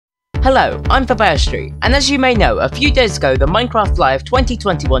Hello, I'm Faberistry, and as you may know, a few days ago the Minecraft Live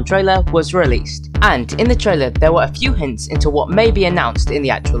 2021 trailer was released, and in the trailer there were a few hints into what may be announced in the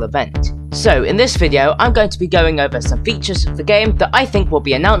actual event. So in this video I'm going to be going over some features of the game that I think will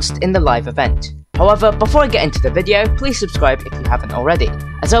be announced in the live event. However, before I get into the video, please subscribe if you haven't already,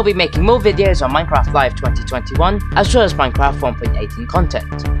 as I'll be making more videos on Minecraft Live 2021 as well as Minecraft 1.18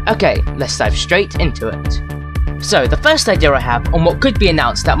 content. Okay, let's dive straight into it. So the first idea I have on what could be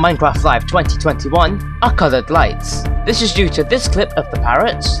announced at Minecraft Live 2021 are coloured lights. This is due to this clip of the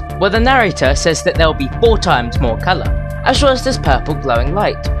parrots, where the narrator says that there will be 4 times more colour, as well as this purple glowing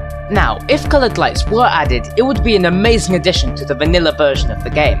light. Now, if coloured lights were added, it would be an amazing addition to the vanilla version of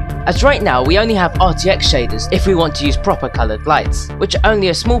the game, as right now we only have RTX shaders if we want to use proper coloured lights, which only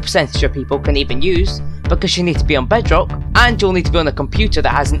a small percentage of people can even use, because you need to be on Bedrock, and you'll need to be on a computer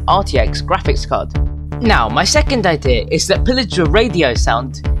that has an RTX graphics card. Now, my second idea is that pillager radio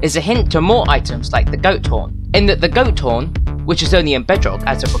sound is a hint to more items like the goat horn, in that the goat horn, which is only in Bedrock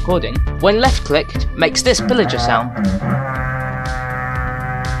as of recording, when left clicked makes this pillager sound.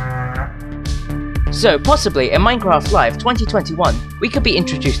 So possibly in Minecraft Live 2021 we could be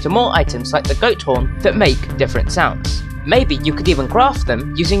introduced to more items like the goat horn that make different sounds. Maybe you could even craft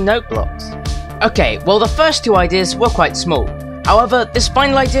them using note blocks. Okay, well the first 2 ideas were quite small, however this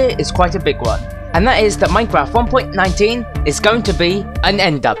final idea is quite a big one. And that is that Minecraft 1.19 is going to be an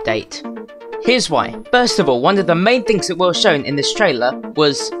end update. Here's why. First of all, one of the main things that were shown in this trailer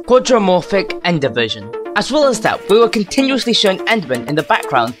was quadramorphic ender vision. As well as that, we were continuously shown Endermen in the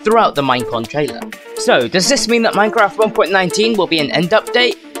background throughout the Minecon trailer. So, does this mean that Minecraft 1.19 will be an end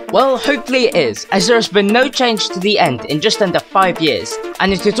update? Well, hopefully it is, as there has been no change to the end in just under 5 years,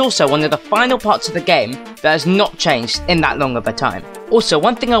 and it is also one of the final parts of the game that has not changed in that long of a time. Also,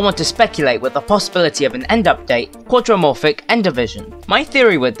 one thing I want to speculate with the possibility of an end update, quadramorphic ender vision. My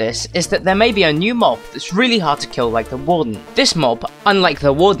theory with this is that there may be a new mob that's really hard to kill like the Warden. This mob, unlike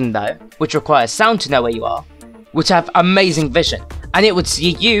the Warden though, which requires sound to know where you are, would have amazing vision, and it would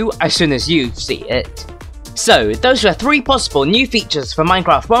see you as soon as you see it. So, those were 3 possible new features for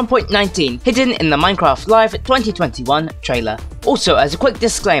Minecraft 1.19 hidden in the Minecraft Live 2021 trailer. Also, as a quick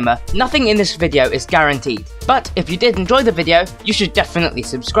disclaimer, nothing in this video is guaranteed, but if you did enjoy the video, you should definitely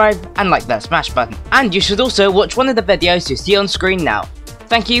subscribe and like that smash button. And you should also watch one of the videos you see on screen now.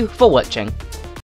 Thank you for watching.